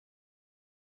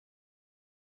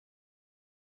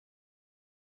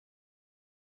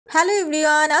Hello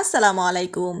everyone, Assalamu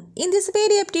alaikum. In this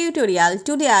PDF tutorial,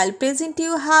 today I'll present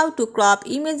you how to crop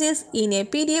images in a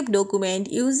PDF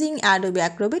document using Adobe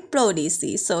Acrobat Pro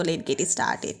DC. So let's get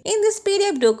started. In this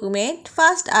PDF document,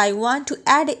 first I want to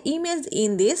add an image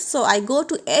in this. So I go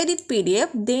to Edit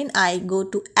PDF, then I go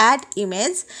to Add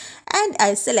Image and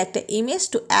I select an image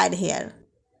to add here.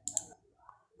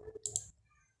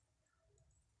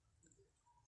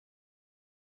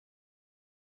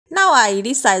 Now I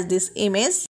resize this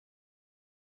image.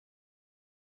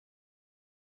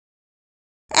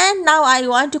 And now I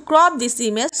want to crop this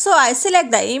image, so I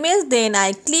select the image, then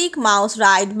I click mouse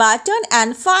right button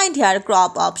and find here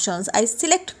crop options. I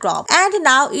select crop, and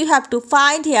now you have to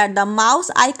find here the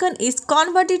mouse icon is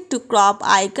converted to crop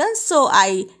icon, so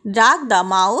I drag the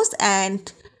mouse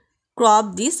and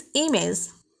crop this image.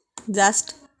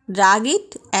 Just drag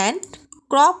it and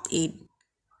crop it.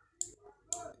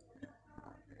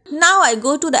 Now I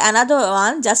go to the another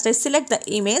one, just I select the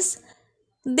image,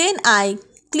 then I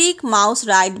click mouse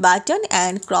right button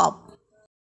and crop.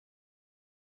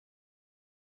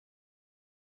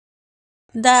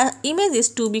 The image is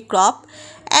to be cropped,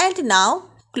 and now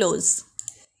close.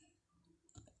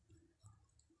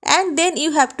 And then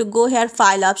you have to go here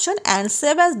file option and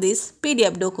save as this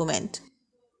PDF document.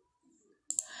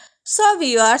 So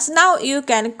viewers, now you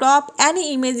can crop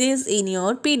any images in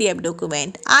your PDF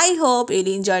document. I hope you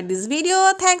enjoyed this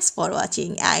video. Thanks for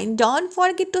watching and don't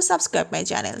forget to subscribe my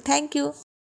channel. Thank you.